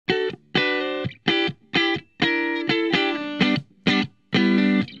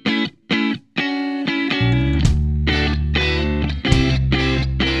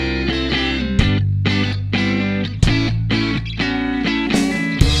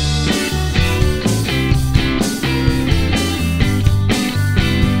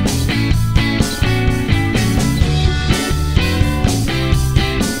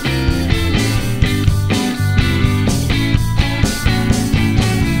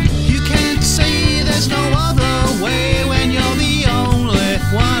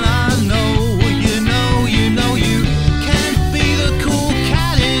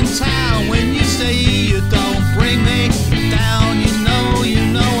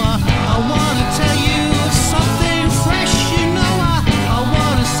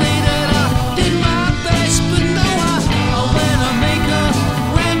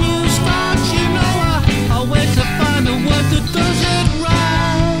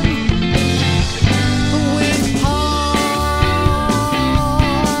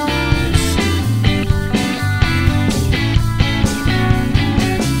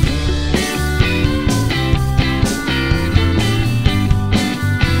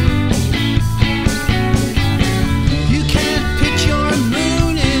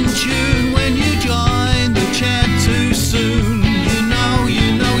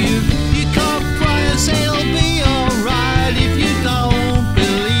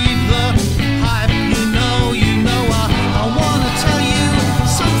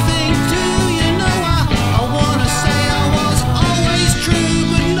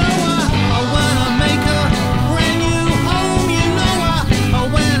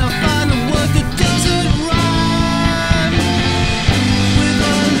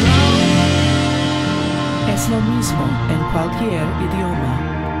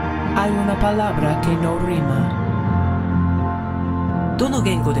Hay una palabra que no rima. どの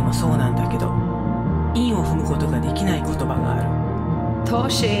言語でもそうなんだけど、韻を踏むことができない言葉がある。Tá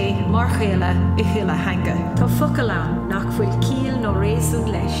sé mar chéile I chéile hanga. Tá focail ann nach bhfuil ciall nó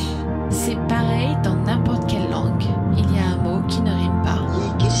réasún leis. C'est pareil dans n'importe quelle langue. Il y a un mot qui ne rime pas. Ye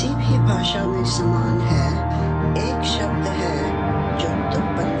kisi phi bhasha mein saman hai.